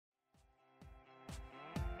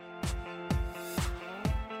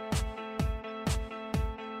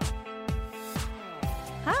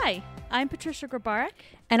Hi, I'm Patricia Grabarek.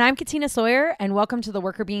 And I'm Katina Sawyer, and welcome to the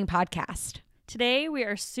Worker Being Podcast. Today, we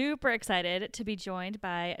are super excited to be joined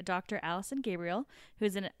by Dr. Allison Gabriel, who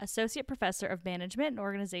is an Associate Professor of Management and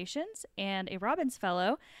Organizations and a Robbins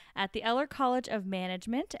Fellow at the Eller College of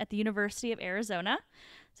Management at the University of Arizona.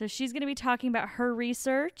 So she's going to be talking about her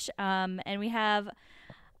research, and we have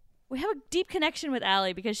a deep connection with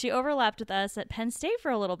Allie because she overlapped with us at Penn State for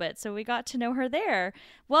a little bit, so we got to know her there.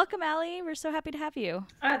 Welcome, Allie. We're so happy to have you.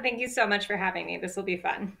 Thank you so much for having me. This will be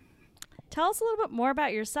fun. Tell us a little bit more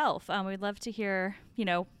about yourself. We'd love to hear, we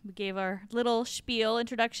gave our little spiel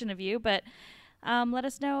introduction of you, but let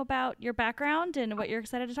us know about your background and what you're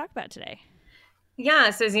excited to talk about today.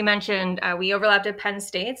 Yeah, so as you mentioned, we overlapped at Penn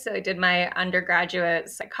State. So I did my undergraduate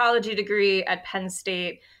psychology degree at Penn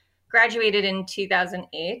State, graduated in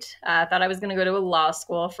 2008. Thought I was going to go to a law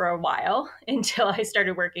school for a while until I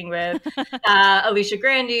started working with Alicia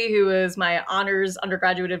Grandy, who was my honors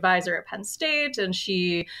undergraduate advisor at Penn State. And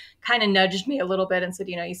she kind of nudged me a little bit and said,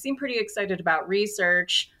 you seem pretty excited about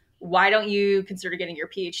research. Why don't you consider getting your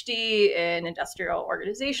PhD in industrial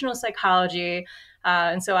organizational psychology?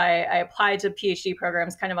 And so I applied to PhD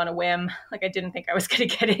programs kind of on a whim. Like I didn't think I was going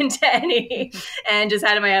to get into any and just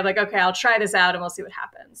had in my head, like, okay, I'll try this out and we'll see what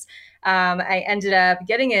happens. I ended up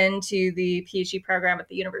getting into the PhD program at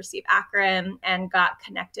the University of Akron and got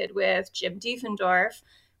connected with Jim Diefendorf,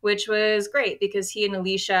 which was great because he and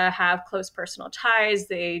Alicia have close personal ties.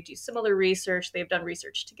 They do similar research. They've done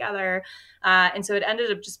research together. And so it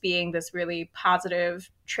ended up just being this really positive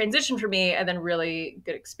transition for me and then really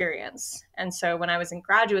good experience. And so when I was in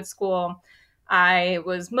graduate school, I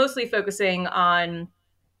was mostly focusing on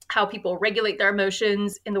how people regulate their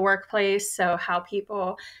emotions in the workplace. So how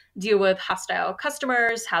people deal with hostile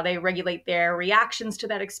customers, how they regulate their reactions to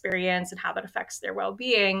that experience and how that affects their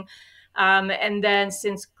well-being. And then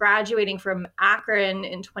since graduating from Akron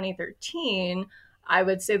in 2013, I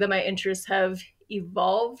would say that my interests have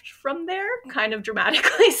evolved from there kind of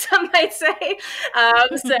dramatically, some might say.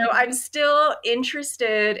 So I'm still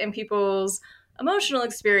interested in people's emotional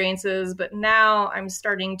experiences, but now I'm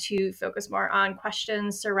starting to focus more on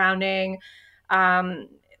questions surrounding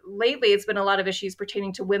lately, it's been a lot of issues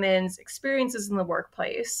pertaining to women's experiences in the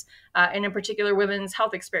workplace, and in particular, women's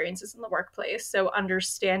health experiences in the workplace. So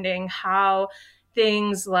understanding how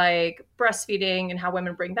things like breastfeeding and how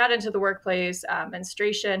women bring that into the workplace,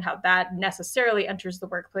 menstruation, how that necessarily enters the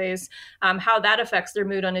workplace, how that affects their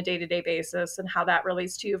mood on a day-to-day basis, and how that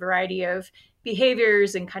relates to a variety of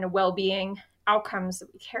behaviors and kind of well-being outcomes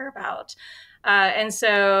that we care about. And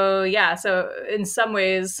so in some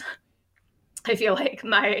ways, I feel like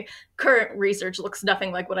my current research looks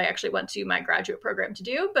nothing like what I actually went to my graduate program to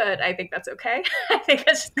do, but I think that's okay. I think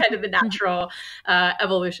that's just kind of the natural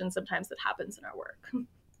evolution sometimes that happens in our work.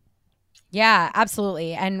 Yeah,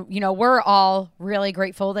 absolutely. And, we're all really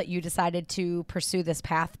grateful that you decided to pursue this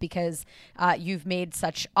path because you've made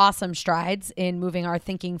such awesome strides in moving our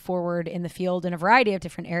thinking forward in the field in a variety of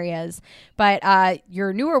different areas. But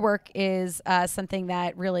your newer work is something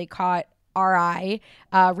that really caught our eye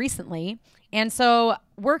recently. And so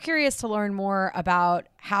we're curious to learn more about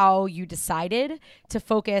how you decided to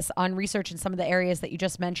focus on research in some of the areas that you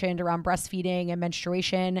just mentioned around breastfeeding and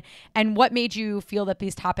menstruation, and what made you feel that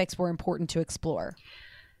these topics were important to explore.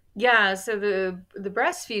 Yeah, so the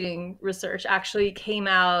breastfeeding research actually came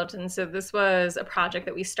out, and so this was a project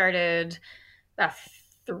that we started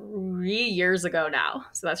 3 years ago now.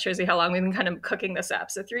 So that shows you how long we've been kind of cooking this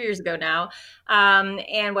up. So 3 years ago now.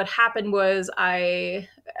 And what happened was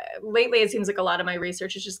lately it seems like a lot of my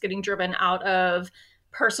research is just getting driven out of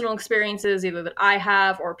personal experiences, either that I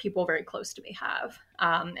have or people very close to me have.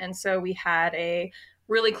 And so we had a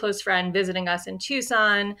really close friend visiting us in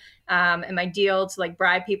Tucson. And my deal to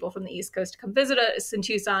bribe people from the East Coast to come visit us in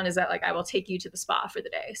Tucson is that I will take you to the spa for the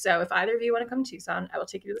day. So if either of you want to come to Tucson, I will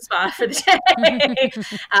take you to the spa for the day.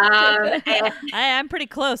 I'm pretty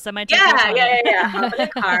close. I might take Yeah. Hop in a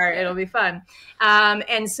car. It'll be fun.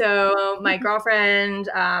 And so my girlfriend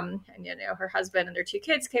and her husband and their 2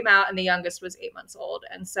 kids came out, and the youngest was 8 months old.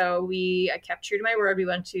 And so I kept true to my word. We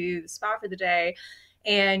went to the spa for the day,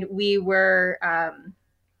 and we were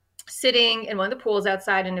sitting in one of the pools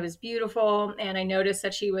outside, and it was beautiful. And I noticed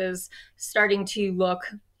that she was starting to look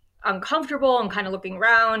uncomfortable and kind of looking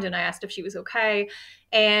around. And I asked if she was okay.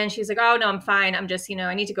 And she's like, oh, no, I'm fine. I'm just,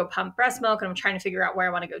 I need to go pump breast milk, and I'm trying to figure out where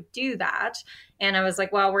I want to go do that. And I was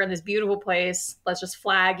like, well, we're in this beautiful place. Let's just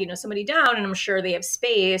flag, somebody down, and I'm sure they have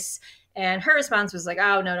space. And her response was like,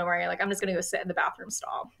 oh, no, don't worry. I'm just going to go sit in the bathroom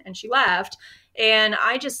stall. And she left. And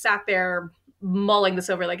I just sat there mulling this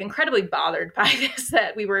over, incredibly bothered by this,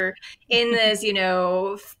 that we were in this,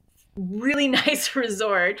 really nice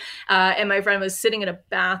resort. And my friend was sitting in a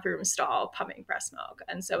bathroom stall pumping breast milk.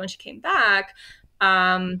 And so when she came back,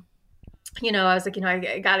 I was like,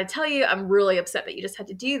 I got to tell you, I'm really upset that you just had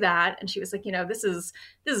to do that. And she was like, this is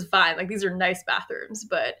fine. Like, these are nice bathrooms,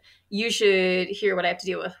 but you should hear what I have to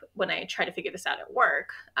deal with when I try to figure this out at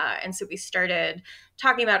work. And so we started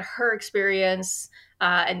talking about her experience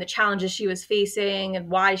and the challenges she was facing and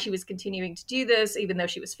why she was continuing to do this, even though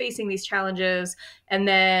she was facing these challenges. And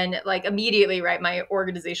then like immediately, right, my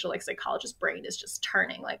organizational like psychologist brain is just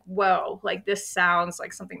turning like, whoa, like this sounds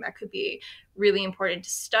like something that could be really important to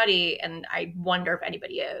study. And I wonder if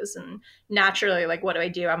anybody is. And naturally, like, what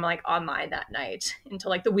do? I'm like online that night until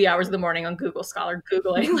like the wee hours of the morning on Google Scholar,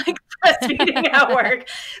 Googling like breastfeeding at work.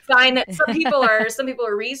 Find that some people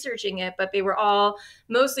are researching it, but they were all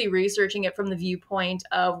mostly researching it from the viewpoint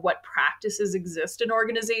of what practices exist in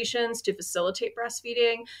organizations to facilitate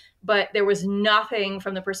breastfeeding. But there was nothing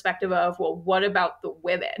from the perspective of, well, what about the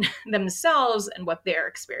women themselves and what they're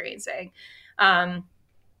experiencing?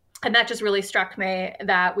 And that just really struck me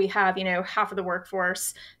that we have, half of the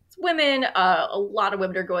workforce women. A lot of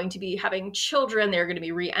women are going to be having children. They're going to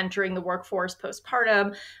be re-entering the workforce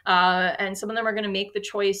postpartum. And some of them are going to make the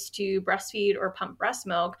choice to breastfeed or pump breast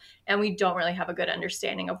milk. And we don't really have a good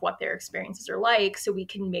understanding of what their experiences are like, so we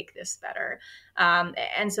can make this better.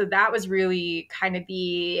 And so that was really kind of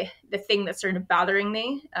the thing that started bothering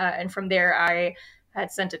me. And from there, I had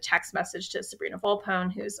sent a text message to Sabrina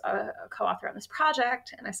Volpone, who's a co-author on this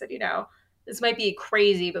project. And I said, this might be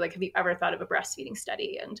crazy, but like, have you ever thought of a breastfeeding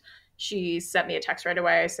study? And she sent me a text right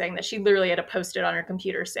away saying that she literally had a Post-it on her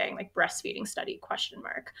computer saying like breastfeeding study ?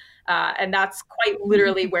 And that's quite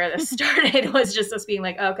literally where this started, was just us being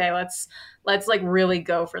like, okay, let's like really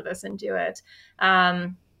go for this and do it.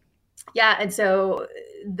 And so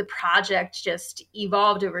the project just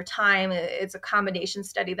evolved over time. It's a combination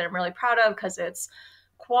study that I'm really proud of because it's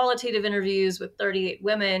qualitative interviews with 38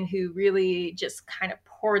 women who really just kind of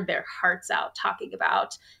poured their hearts out talking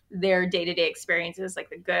about their day-to-day experiences,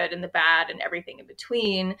 like the good and the bad and everything in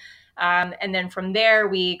between. And then from there,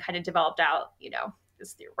 we kind of developed out,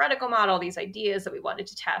 this theoretical model, these ideas that we wanted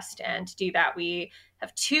to test. And to do that, we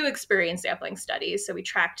have 2 experience sampling studies. So we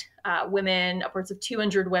tracked women, upwards of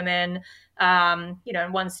 200 women.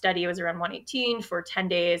 In one study, it was around 118 for 10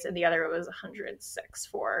 days, and the other was 106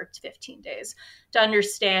 for 15 days to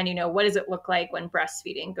understand, what does it look like when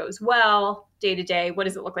breastfeeding goes well day to day? What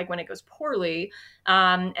does it look like when it goes poorly?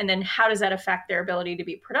 And then how does that affect their ability to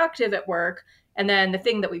be productive at work? And then the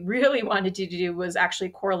thing that we really wanted to do was actually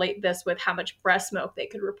correlate this with how much breast milk they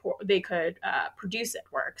could produce at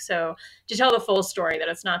work. So to tell the full story, that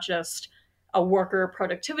it's not just a worker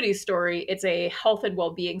productivity story, it's a health and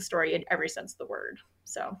well-being story in every sense of the word.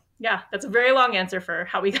 So yeah, that's a very long answer for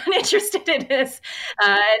how we got interested in this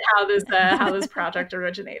and how this project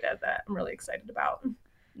originated, that I'm really excited about.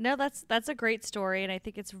 No, that's a great story, and I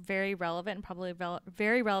think it's very relevant and probably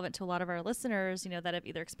very relevant to a lot of our listeners, that have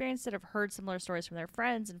either experienced it or have heard similar stories from their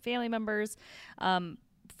friends and family members.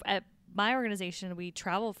 At my organization, we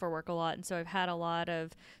travel for work a lot, and so I've had a lot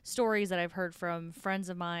of stories that I've heard from friends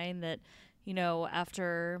of mine that,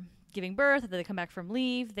 after giving birth, after they come back from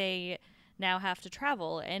leave, they now have to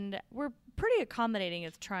travel, and we're pretty accommodating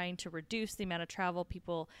of trying to reduce the amount of travel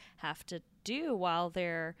people have to do while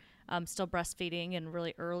they're still breastfeeding and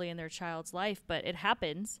really early in their child's life, but it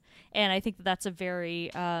happens. And I think that's a very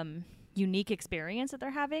unique experience that they're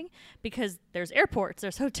having, because there's airports,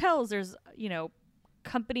 there's hotels, there's,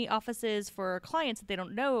 company offices for clients that they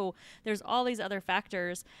don't know. There's all these other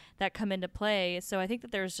factors that come into play. So I think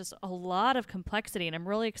that there's just a lot of complexity, and I'm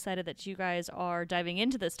really excited that you guys are diving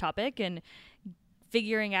into this topic and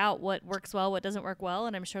figuring out what works well, what doesn't work well.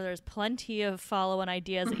 And I'm sure there's plenty of follow-on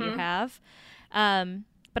ideas that you have.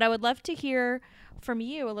 But I would love to hear from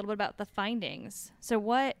you a little bit about the findings. So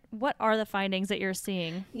what are the findings that you're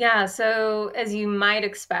seeing? Yeah, so as you might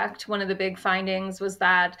expect, one of the big findings was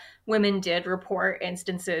that women did report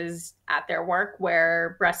instances at their work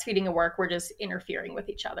where breastfeeding and work were just interfering with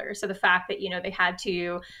each other. So the fact that, they had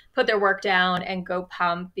to put their work down and go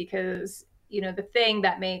pump because, the thing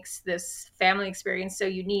that makes this family experience so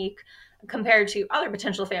unique compared to other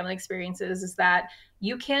potential family experiences is that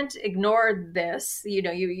you can't ignore this.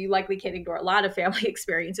 You likely can't ignore a lot of family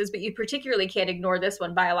experiences, but you particularly can't ignore this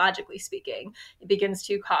one, biologically speaking. It begins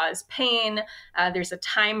to cause pain. There's a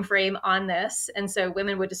time frame on this. And so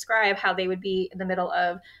women would describe how they would be in the middle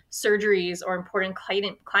of surgeries or important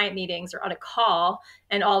client meetings or on a call,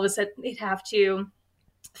 and all of a sudden they'd have to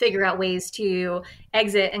figure out ways to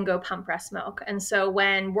exit and go pump breast milk. And so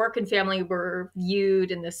when work and family were viewed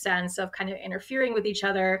in the sense of kind of interfering with each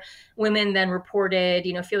other, women then reported,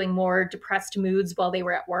 feeling more depressed moods while they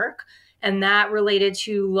were at work. And that related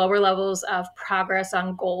to lower levels of progress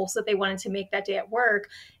on goals that they wanted to make that day at work.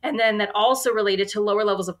 And then that also related to lower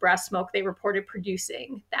levels of breast milk they reported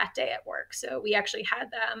producing that day at work. So we actually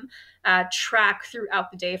had them track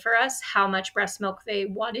throughout the day for us how much breast milk they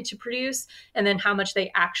wanted to produce and then how much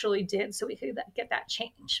they actually did, so we could get that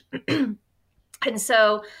change. And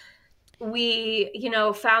so we,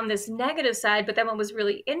 found this negative side, but then what was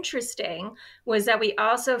really interesting was that we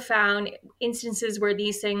also found instances where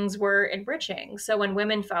these things were enriching. So when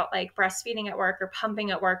women felt like breastfeeding at work or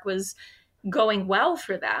pumping at work was going well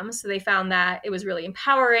for them, so they found that it was really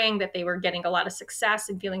empowering, that they were getting a lot of success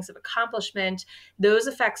and feelings of accomplishment, those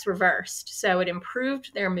effects reversed. So it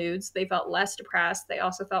improved their moods. They felt less depressed. They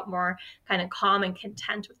also felt more kind of calm and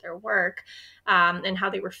content with their work and how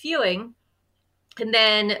they were feeling. And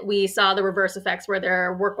then we saw the reverse effects where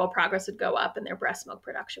their work well progress would go up and their breast milk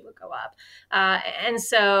production would go up. And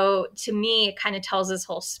so to me, it kind of tells this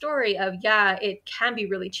whole story of, it can be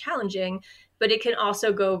really challenging, but it can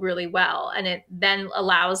also go really well. And it then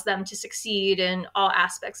allows them to succeed in all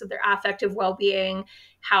aspects of their affective well-being,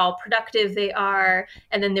 how productive they are,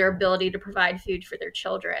 and then their ability to provide food for their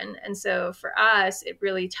children. And so for us, it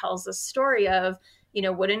really tells the story of,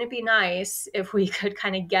 wouldn't it be nice if we could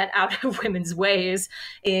kind of get out of women's ways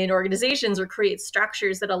in organizations or create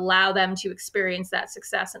structures that allow them to experience that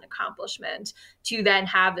success and accomplishment to then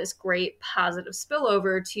have this great positive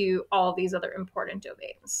spillover to all these other important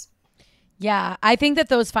domains? Yeah, I think that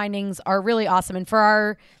those findings are really awesome. And for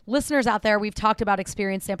our listeners out there, we've talked about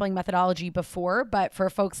experience sampling methodology before, but for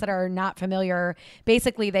folks that are not familiar,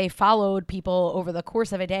 basically they followed people over the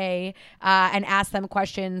course of a day and asked them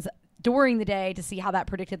questions during the day to see how that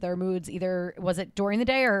predicted their moods. Either was it during the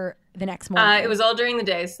day or the next morning? It was all during the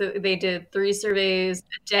day. So they did 3 surveys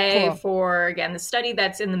a day for, again, the study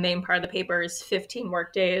that's in the main part of the paper is 15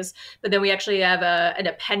 work days. But then we actually have an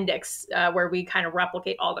appendix where we kind of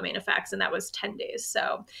replicate all the main effects, and that was 10 days.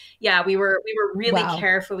 So yeah, we were really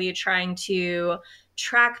carefully trying to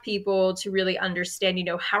track people to really understand,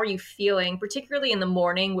 how are you feeling, particularly in the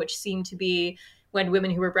morning, which seemed to be when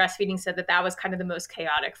women who were breastfeeding said that was kind of the most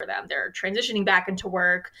chaotic for them. They're transitioning back into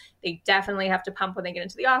work. They definitely have to pump when they get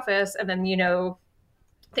into the office. And then,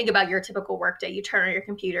 think about your typical workday. You turn on your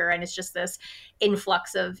computer and it's just this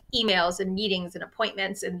influx of emails and meetings and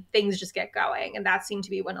appointments and things just get going. And that seemed to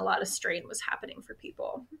be when a lot of strain was happening for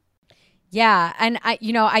people. Yeah. And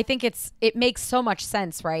I think it makes so much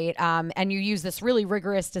sense, right? And you use this really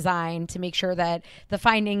rigorous design to make sure that the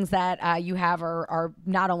findings that you have are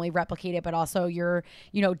not only replicated, but also you're,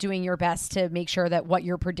 doing your best to make sure that what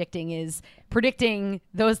you're predicting is predicting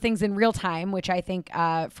those things in real time, which I think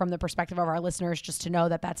from the perspective of our listeners, just to know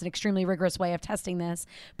that that's an extremely rigorous way of testing this.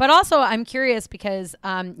 But also I'm curious because,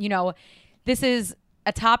 this is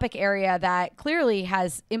a topic area that clearly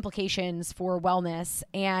has implications for wellness,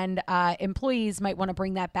 and employees might want to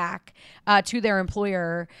bring that back to their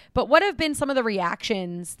employer. But what have been some of the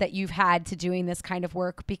reactions that you've had to doing this kind of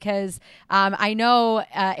work? Because I know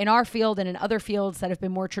in our field and in other fields that have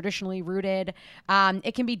been more traditionally rooted,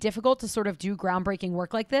 it can be difficult to sort of do groundbreaking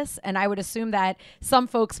work like this. And I would assume that some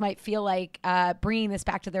folks might feel like bringing this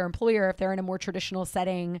back to their employer, if they're in a more traditional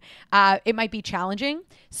setting, it might be challenging.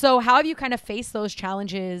 So how have you kind of faced those challenges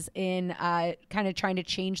in kind of trying to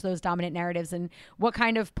change those dominant narratives, and what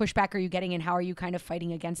kind of pushback are you getting, and how are you kind of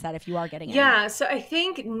fighting against that if you are getting it? Yeah, so I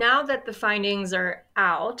think now that the findings are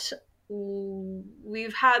out,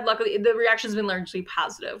 we've had, luckily, the reaction's been largely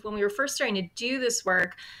positive. When we were first starting to do this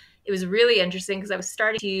work, it was really interesting because I was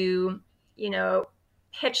starting to,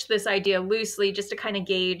 pitch this idea loosely just to kind of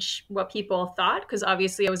gauge what people thought, because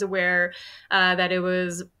obviously I was aware that it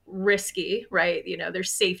was risky, right?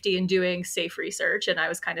 There's safety in doing safe research, and I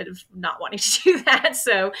was kind of not wanting to do that.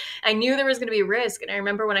 So I knew there was going to be a risk. And I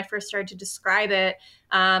remember when I first started to describe it,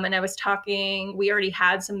 and I was talking, we already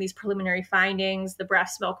had some of these preliminary findings. The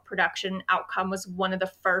breast milk production outcome was one of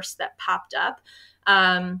the first that popped up.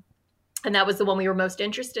 And that was the one we were most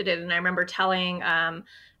interested in. And I remember telling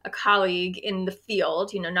a colleague in the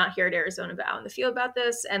field, not here at Arizona, but out in the field about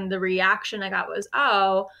this. And the reaction I got was,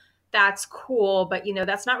 oh, that's cool, but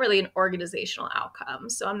that's not really an organizational outcome.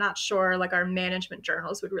 So I'm not sure our management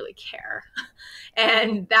journals would really care.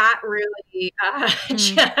 And that really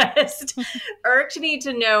just irked me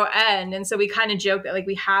to no end. And so we kind of joke that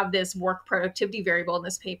we have this work productivity variable in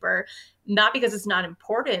this paper, not because it's not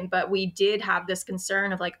important, but we did have this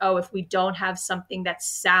concern of if we don't have something that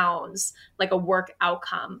sounds like a work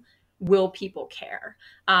outcome, will people care?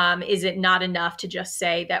 Is it not enough to just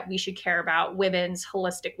say that we should care about women's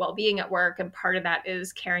holistic well-being at work? And part of that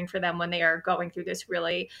is caring for them when they are going through this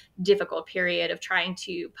really difficult period of trying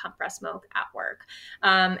to pump breast milk at work.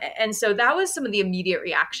 And so that was some of the immediate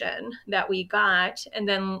reaction that we got. And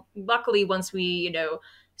then luckily, once we,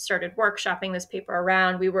 started workshopping this paper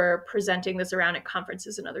around, we were presenting this around at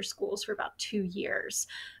conferences in other schools for about 2 years.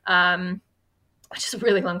 Which is a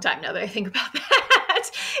really long time now that I think about that.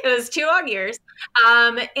 It was 2 long years.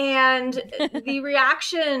 And the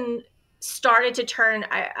reaction started to turn,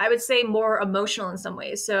 I would say, more emotional in some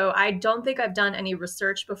ways. So I don't think I've done any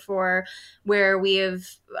research before where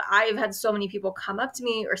I've had so many people come up to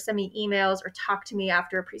me or send me emails or talk to me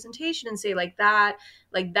after a presentation and say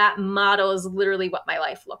that model is literally what my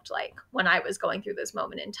life looked like when I was going through this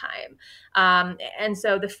moment in time. And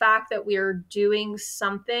so the fact that we're doing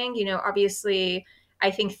something, obviously,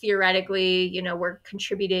 I think theoretically, we're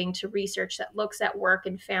contributing to research that looks at work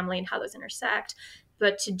and family and how those intersect,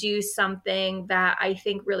 but to do something that I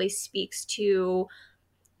think really speaks to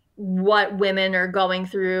what women are going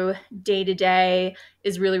through day to day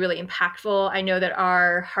is really, really impactful. I know that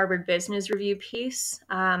our Harvard Business Review piece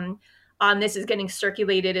on this is getting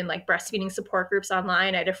circulated in like breastfeeding support groups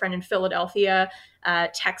online. I had a friend in Philadelphia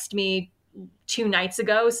text me 2 nights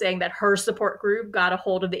ago saying that her support group got a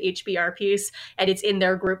hold of the HBR piece and it's in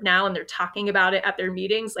their group now and they're talking about it at their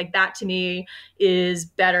meetings. Like that to me is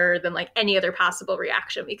better than like any other possible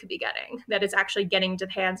reaction we could be getting, that it's actually getting to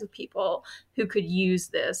the hands of people who could use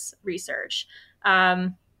this research. I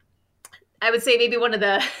would say maybe one of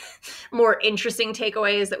the more interesting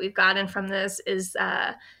takeaways that we've gotten from this is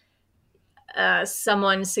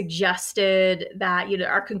someone suggested that,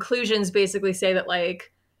 our conclusions basically say that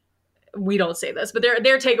like, we don't say this, but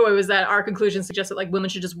their takeaway was that our conclusion suggests that like women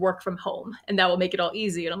should just work from home and that will make it all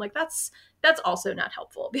easy. And I'm like, that's also not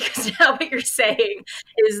helpful, because now what you're saying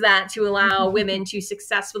is that to allow women to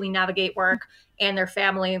successfully navigate work and their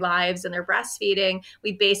family lives and their breastfeeding,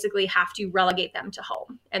 we basically have to relegate them to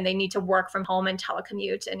home and they need to work from home and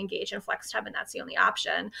telecommute and engage in flex time. And that's the only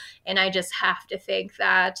option. And I just have to think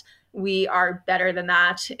that we are better than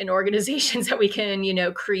that in organizations, that we can,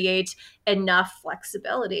 create enough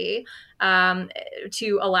flexibility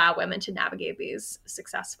to allow women to navigate these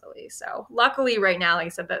successfully. So luckily right now, like I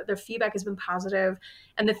said, the feedback has been positive.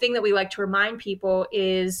 And the thing that we like to remind people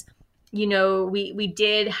is, we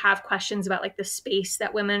did have questions about like the space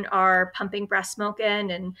that women are pumping breast milk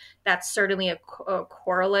in. And that's certainly a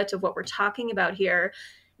correlate of what we're talking about here.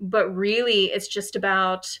 But really, it's just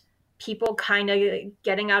about people kind of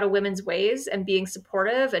getting out of women's ways and being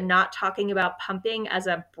supportive and not talking about pumping as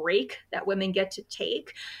a break that women get to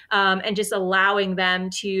take, and just allowing them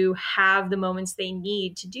to have the moments they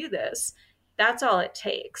need to do this. That's all it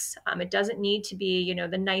takes. It doesn't need to be,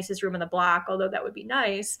 the nicest room on the block, although that would be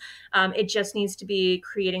nice. It just needs to be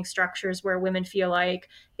creating structures where women feel like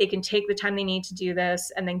they can take the time they need to do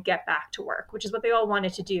this and then get back to work, which is what they all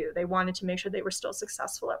wanted to do. They wanted to make sure they were still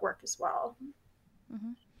successful at work as well.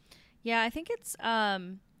 Mm-hmm. Yeah, I think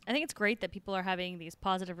it's great that people are having these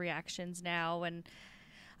positive reactions now, and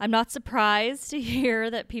I'm not surprised to hear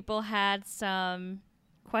that people had some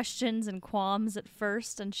questions and qualms at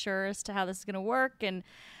first, unsure as to how this is going to work. And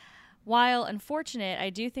while unfortunate, I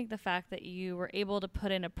do think the fact that you were able to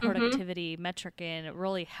put in a productivity metric in, it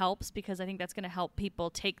really helps, because I think that's going to help people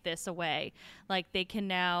take this away. Like they can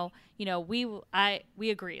now, we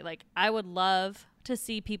agree. Like I would love to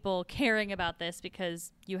see people caring about this,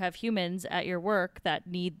 because you have humans at your work that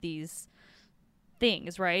need these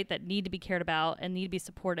things, right? That need to be cared about and need to be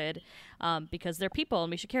supported, because they're people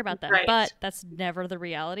and we should care about them. Right. But that's never the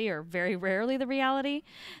reality, or very rarely the reality.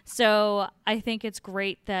 So I think it's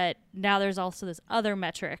great that now there's also this other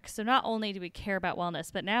metric. So not only do we care about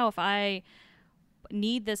wellness, but now if I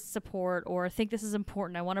need this support or think this is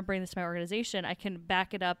important, I want to bring this to my organization, I can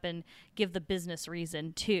back it up and give the business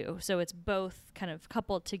reason too. So it's both kind of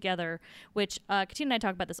coupled together, which Katina and I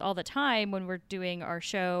talk about this all the time when we're doing our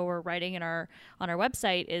show or writing on our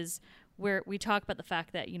website, is where we talk about the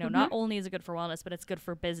fact that, not only is it good for wellness, but it's good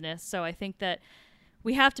for business. So I think that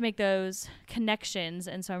we have to make those connections.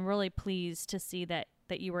 And so I'm really pleased to see that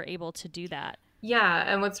you were able to do that. Yeah.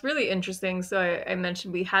 And what's really interesting, so I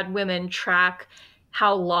mentioned we had women track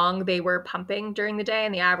how long they were pumping during the day,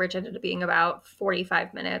 and the average ended up being about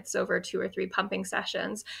 45 minutes over 2 or 3 pumping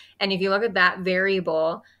sessions. And if you look at that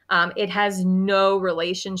variable, it has no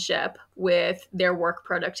relationship with their work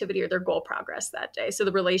productivity or their goal progress that day. So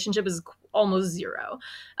the relationship is almost zero.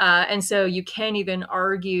 And so you can't even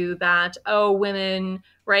argue that, women,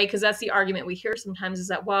 right? Because that's the argument we hear sometimes, is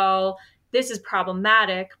that, well, this is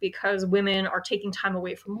problematic because women are taking time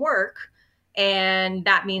away from work. And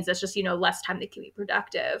that means that's just, less time they can be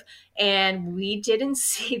productive. And we didn't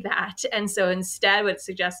see that. And so instead, what it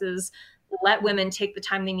suggests is let women take the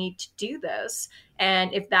time they need to do this.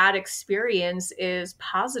 And if that experience is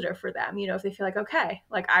positive for them, if they feel like, okay,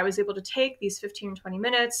 like I was able to take these 15 or 20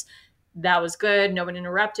 minutes, that was good. No one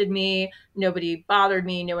interrupted me. Nobody bothered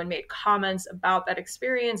me. No one made comments about that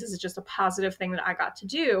experience. This is just a positive thing that I got to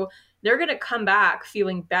do. They're going to come back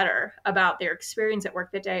feeling better about their experience at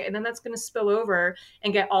work that day. And then that's going to spill over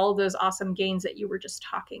and get all of those awesome gains that you were just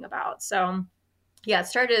talking about. So yeah, it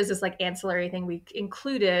started as this like ancillary thing we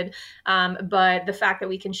included. But the fact that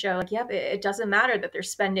we can show like, yep, it doesn't matter that they're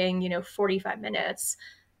spending, 45 minutes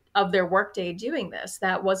of their workday doing this.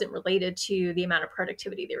 That wasn't related to the amount of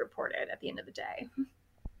productivity they reported at the end of the day.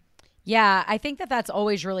 Yeah, I think that that's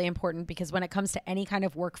always really important because when it comes to any kind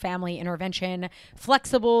of work-family intervention,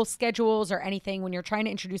 flexible schedules or anything, when you're trying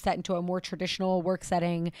to introduce that into a more traditional work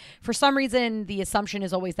setting, for some reason, the assumption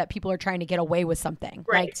is always that people are trying to get away with something.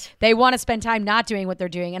 Right. Like they want to spend time not doing what they're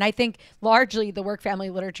doing. And I think largely the work-family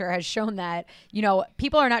literature has shown that,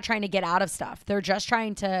 people are not trying to get out of stuff. They're just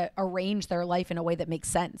trying to arrange their life in a way that makes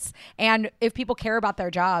sense. And if people care about their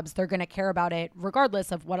jobs, they're going to care about it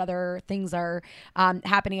regardless of what other things are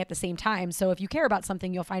happening at the same time. So if you care about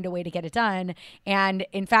something, you'll find a way to get it done. And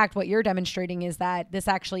in fact, what you're demonstrating is that this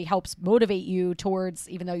actually helps motivate you towards,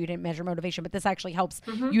 even though you didn't measure motivation, but this actually helps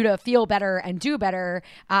you to feel better and do better,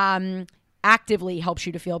 actively helps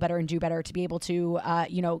you to feel better and do better to be able to,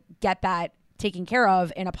 get that taken care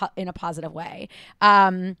of in a positive way,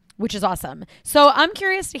 which is awesome. So I'm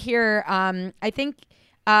curious to hear, I think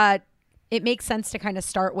it makes sense to kind of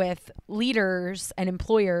start with leaders and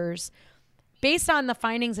employers. Based on the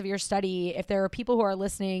findings of your study, if there are people who are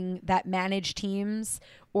listening that manage teams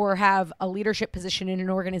or have a leadership position in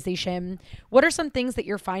an organization, what are some things that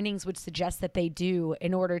your findings would suggest that they do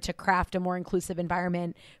in order to craft a more inclusive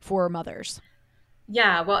environment for mothers?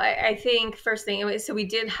 Yeah, well, I think first thing, so we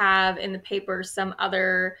did have in the paper some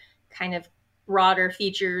other kind of broader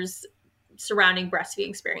features surrounding breastfeeding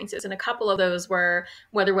experiences. And a couple of those were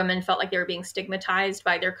whether women felt like they were being stigmatized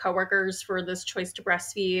by their coworkers for this choice to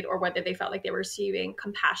breastfeed, or whether they felt like they were receiving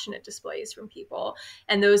compassionate displays from people.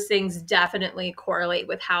 And those things definitely correlate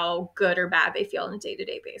with how good or bad they feel on a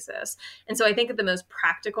day-to-day basis. And so I think at the most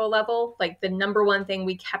practical level, like the number one thing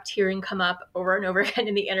we kept hearing come up over and over again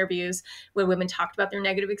in the interviews when women talked about their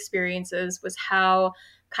negative experiences was how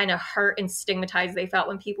kind of hurt and stigmatized they felt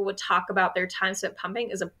when people would talk about their time spent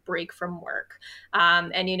pumping as a break from work.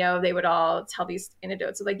 And, they would all tell these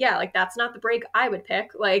anecdotes of like, yeah, like that's not the break I would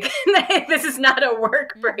pick. Like this is not a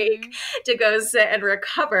work break to go sit and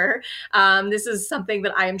recover. This is something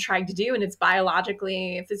that I am trying to do. And it's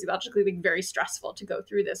biologically and physiologically very stressful to go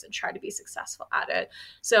through this and try to be successful at it.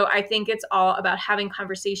 So I think it's all about having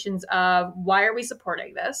conversations of why are we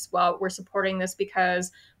supporting this? Well, we're supporting this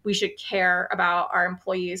because we should care about our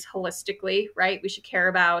employees holistically, right? We should care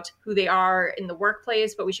about who they are in the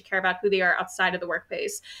workplace, but we should care about who they are outside of the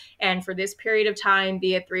workplace. And for this period of time,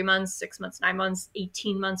 be it 3 months, 6 months, 9 months,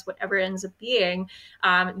 18 months, whatever it ends up being,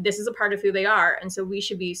 this is a part of who they are. And so we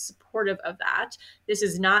should be supportive of that. This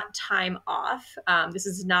is not time off. This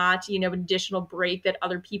is not, an additional break that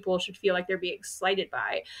other people should feel like they're being slighted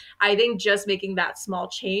by. I think just making that small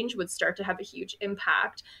change would start to have a huge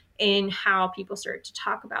impact in how people start to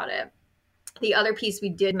talk about it. The other piece we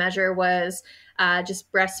did measure was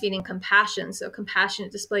just breastfeeding compassion. So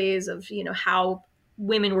compassionate displays of, how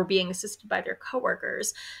women were being assisted by their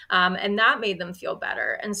coworkers. And that made them feel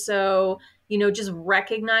better. And so, just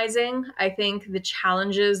recognizing, I think, the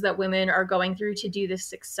challenges that women are going through to do this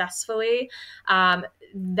successfully,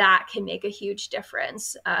 that can make a huge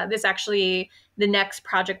difference. This actually, the next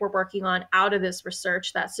project we're working on out of this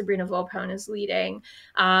research that Sabrina Volpone is leading,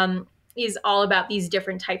 is all about these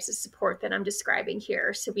different types of support that I'm describing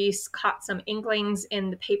here. So we caught some inklings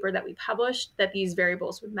in the paper that we published that these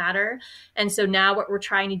variables would matter. And so now what we're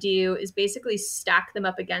trying to do is basically stack them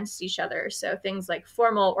up against each other. So things like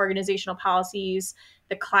formal organizational policies,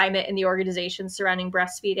 the climate in the organization surrounding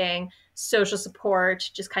breastfeeding, social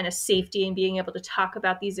support, just kind of safety and being able to talk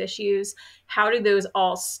about these issues. How do those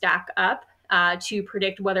all stack up to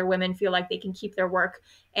predict whether women feel like they can keep their work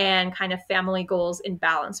and kind of family goals in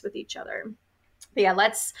balance with each other? But yeah,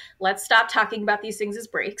 let's stop talking about these things as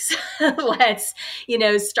breaks. Let's,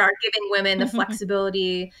 start giving women the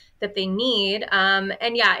flexibility that they need.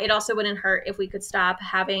 And yeah, it also wouldn't hurt if we could stop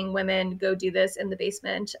having women go do this in the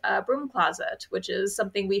basement broom closet, which is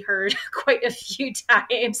something we heard quite a few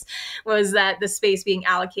times, was that the space being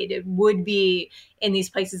allocated would be in these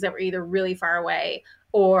places that were either really far away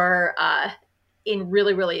or in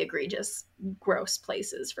really, really egregious, gross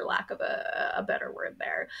places, for lack of a better word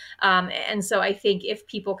there. And so I think if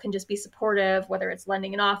people can just be supportive, whether it's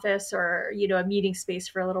lending an office or, a meeting space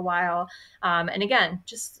for a little while, and again,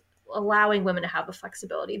 just allowing women to have the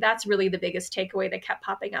flexibility, that's really the biggest takeaway that kept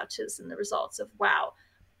popping out to us in the results of, wow,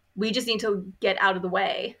 we just need to get out of the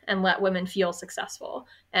way and let women feel successful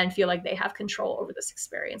and feel like they have control over this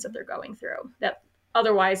experience that they're going through that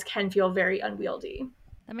otherwise can feel very unwieldy.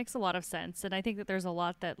 That makes a lot of sense. And I think that there's a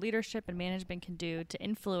lot that leadership and management can do to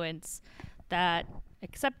influence that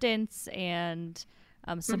acceptance and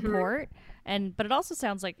support. But it also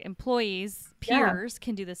sounds like employees, peers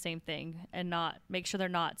can do the same thing and not make sure they're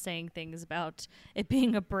not saying things about it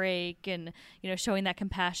being a break and, showing that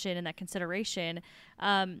compassion and that consideration.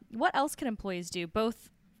 What else can employees do, both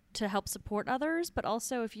to help support others, but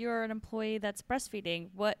also if you're an employee that's breastfeeding,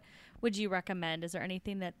 what would you recommend? Is there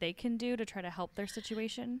anything that they can do to try to help their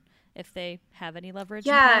situation if they have any leverage?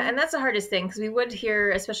 Yeah, and that's the hardest thing, because we would hear,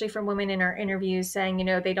 especially from women in our interviews, saying,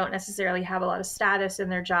 they don't necessarily have a lot of status in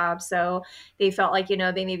their job. So they felt like,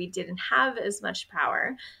 they maybe didn't have as much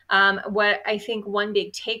power. What I think one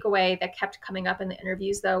big takeaway that kept coming up in the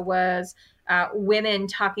interviews, though, was women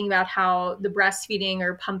talking about how the breastfeeding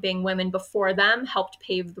or pumping women before them helped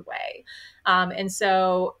pave the way. And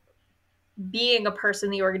so being a person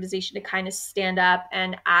in the organization to kind of stand up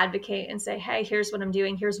and advocate and say, hey, here's what I'm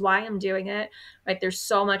doing, here's why I'm doing it, right? There's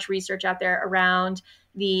so much research out there around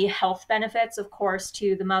the health benefits, of course,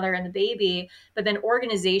 to the mother and the baby, but then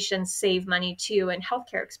organizations save money too in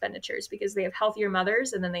healthcare expenditures because they have healthier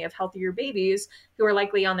mothers and then they have healthier babies who are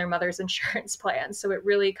likely on their mother's insurance plans. So it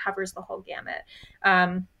really covers the whole gamut.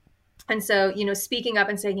 And so, speaking up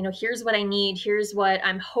and saying, here's what I need, here's what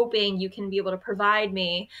I'm hoping you can be able to provide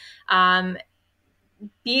me.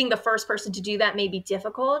 Being the first person to do that may be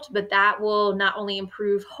difficult, but that will not only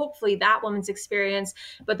improve, hopefully, that woman's experience,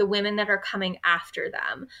 but the women that are coming after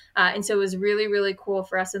them. And so it was really, really cool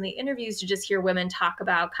for us in the interviews to just hear women talk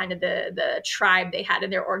about kind of the tribe they had in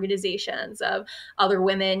their organizations of other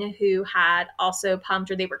women who had also pumped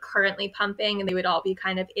or they were currently pumping, and they would all be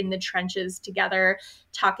kind of in the trenches together,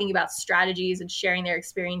 talking about strategies and sharing their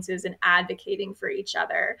experiences and advocating for each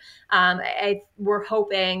other. We're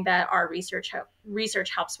hoping that our research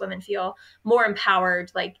helps women feel more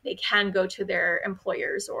empowered, like they can go to their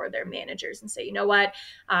employers or their managers and say, you know what,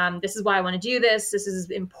 this is why I want to do this. This is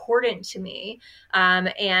important to me.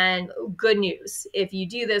 And good news, if you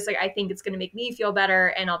do this, I think it's going to make me feel better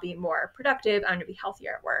and I'll be more productive. I'm going to be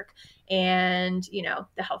healthier at work. And,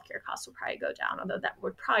 the healthcare costs will probably go down, although that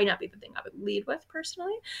would probably not be the thing I would lead with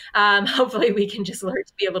personally. Hopefully we can just learn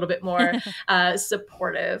to be a little bit more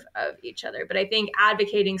supportive of each other. But I think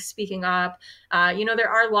advocating, speaking up, there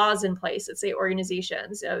are laws in place that say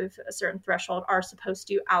organizations of a certain threshold are supposed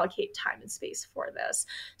to allocate time and space for this.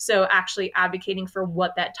 So actually advocating for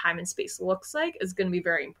what that time and space looks like is going to be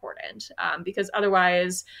very important, because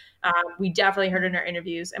otherwise, we definitely heard in our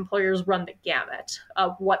interviews, employers run the gamut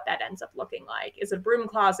of what that ends up looking like. Is it a broom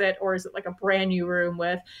closet, or is it like a brand new room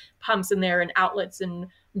with pumps in there and outlets and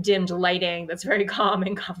dimmed lighting that's very calm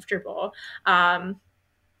and comfortable?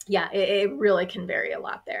 It really can vary a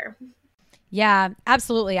lot there. Yeah,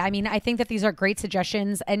 absolutely. I mean, I think that these are great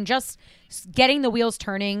suggestions, and just getting the wheels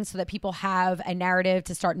turning so that people have a narrative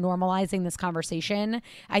to start normalizing this conversation,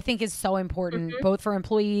 I think is so important, both for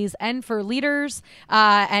employees and for leaders,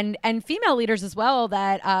 and female leaders as well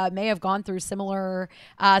that may have gone through similar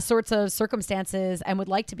sorts of circumstances and would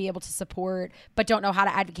like to be able to support, but don't know how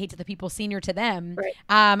to advocate to the people senior to them. Right.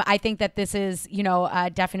 I think that this is,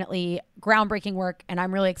 definitely groundbreaking work, and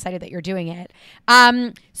I'm really excited that you're doing it.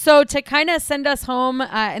 So to kind of send us home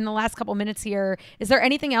in the last couple minutes here, is there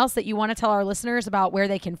anything else that you want to tell our listeners about where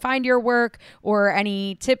they can find your work, or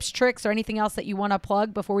any tips, tricks, or anything else that you want to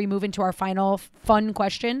plug before we move into our final fun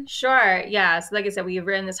question? Sure. Yeah. So like I said, we've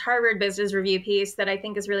written this Harvard Business Review piece that I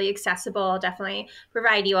think is really accessible. I'll definitely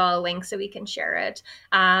provide you all a link so we can share it.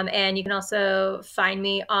 And you can also find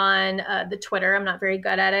me on the Twitter. I'm not very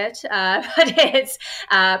good at it, but it's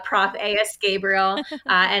Prof. A.S. Gabriel.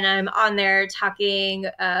 And I'm on there talking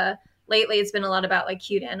lately, it's been a lot about like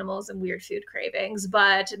cute animals and weird food cravings,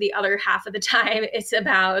 but the other half of the time, it's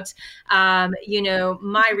about,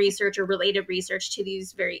 my research or related research to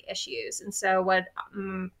these very issues. And so what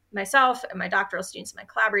myself and my doctoral students, my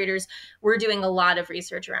collaborators, we're doing a lot of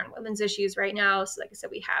research around women's issues right now. So like I said,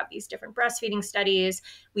 we have these different breastfeeding studies.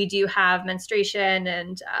 We do have menstruation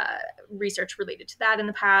and research related to that in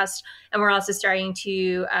the past. And we're also starting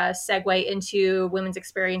to segue into women's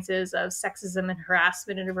experiences of sexism and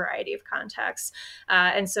harassment in a variety of contexts.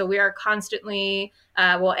 And so we are constantly,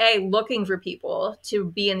 looking for people to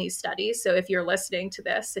be in these studies. So if you're listening to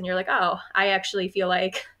this and you're like, oh, I actually feel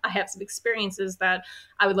like I have some experiences that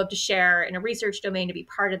I would love to share in a research domain to be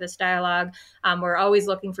part of this dialogue. We're always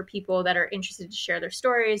looking for people that are interested to share their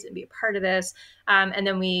stories and be a part of this. And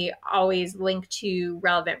then we always link to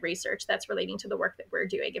relevant research that's relating to the work that we're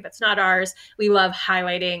doing. If it's not ours, we love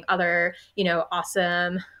highlighting other,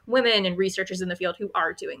 awesome women and researchers in the field who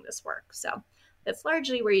are doing this work. So that's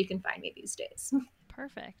largely where you can find me these days.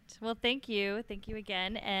 Perfect. Well, thank you. Thank you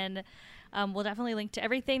again. And we'll definitely link to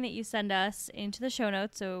everything that you send us into the show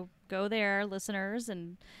notes. So go there, listeners,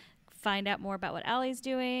 and find out more about what Allie's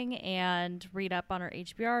doing and read up on her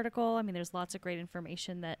HBR article. I mean, there's lots of great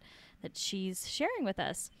information that she's sharing with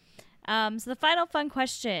us. So the final fun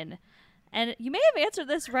question, and you may have answered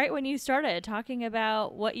this right when you started talking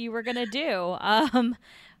about what you were going to do.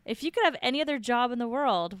 If you could have any other job in the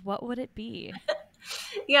world, what would it be?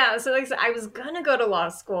 Yeah, so like I said, I was gonna go to law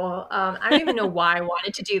school. I don't even know why I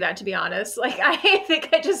wanted to do that, to be honest. Like, I think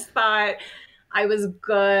I just thought I was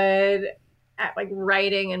good at like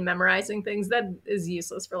writing and memorizing things. That is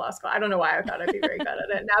useless for law school. I don't know why I thought I'd be very good at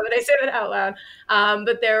it. Now that I say that out loud,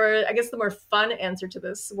 but I guess the more fun answer to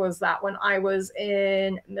this was that when I was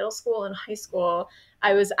in middle school and high school,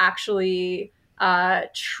 I was actually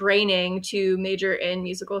training to major in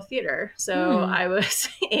musical theater. So I was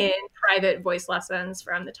in private voice lessons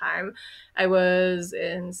from the time I was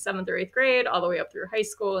in 7th or 8th grade all the way up through high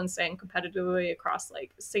school, and sang competitively across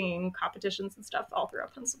like singing competitions and stuff all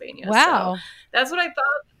throughout Pennsylvania. Wow. So that's what I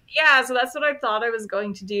thought. Yeah, so that's what I thought I was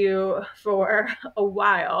going to do for a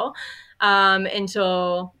while,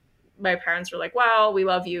 until my parents were like, well, we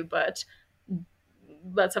love you, but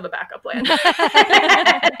let's have a backup plan.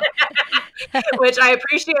 Which I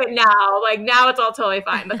appreciate now. Like, now it's all totally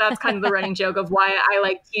fine, but that's kind of the running joke of why I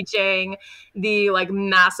like teaching the like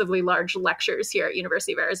massively large lectures here at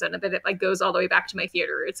University of Arizona, that it like goes all the way back to my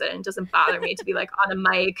theater roots, and it doesn't bother me to be like on a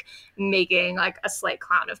mic making like a slight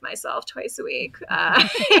clown of myself twice a week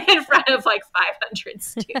in front of like 500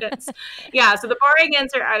 students. Yeah, so the boring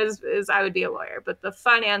answer is I would be a lawyer, but the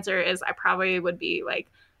fun answer is I probably would be like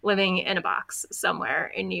living in a box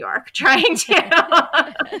somewhere in New York, trying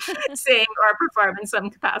to sing or perform in some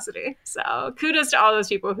capacity. So kudos to all those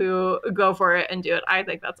people who go for it and do it. I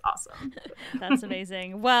think that's awesome. That's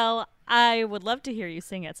amazing. Well, I would love to hear you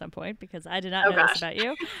sing at some point, because I did not know this about you.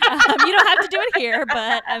 You don't have to do it here,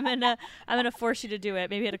 but I'm gonna force you to do it,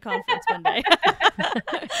 maybe at a conference one day.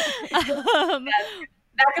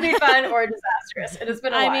 That could be fun or disastrous. It has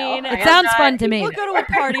been a while. I mean, it sounds fun to me. We'll go to a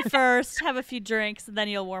party first, have a few drinks, and then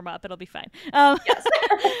you'll warm up. It'll be fine. Yes.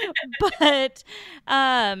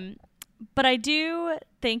 But I do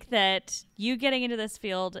think that you getting into this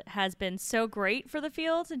field has been so great for the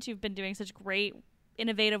field, since you've been doing such great,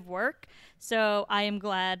 innovative work. So I am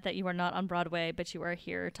glad that you are not on Broadway, but you are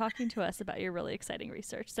here talking to us about your really exciting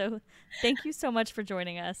research. So thank you so much for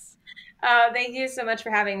joining us. Thank you so much for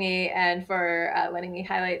having me, and for letting me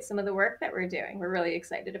highlight some of the work that we're doing. We're really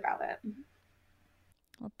excited about it.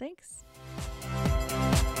 Well, thanks.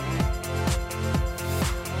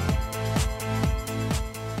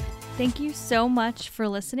 Thank you so much for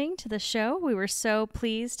listening to the show. We were so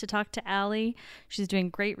pleased to talk to Allie. She's doing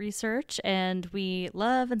great research, and we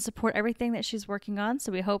love and support everything that she's working on.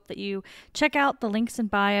 So we hope that you check out the links in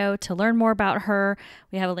bio to learn more about her.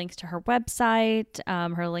 We have links to her website,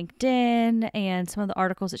 her LinkedIn, and some of the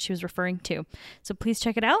articles that she was referring to. So please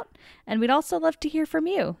check it out. And we'd also love to hear from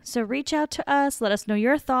you. So reach out to us. Let us know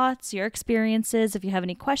your thoughts, your experiences. If you have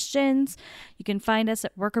any questions, you can find us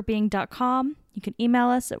at workerbeing.com. You can email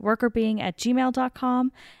us at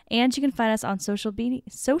workerbeing@gmail.com, and you can find us on social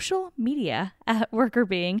media at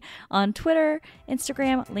workerbeing on Twitter,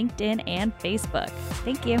 Instagram, LinkedIn, and Facebook.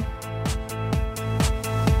 Thank you.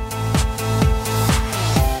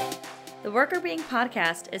 The Worker Being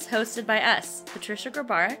podcast is hosted by us, Patricia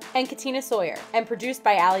Grabara and Katina Sawyer, and produced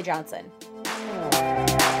by Allie Johnson.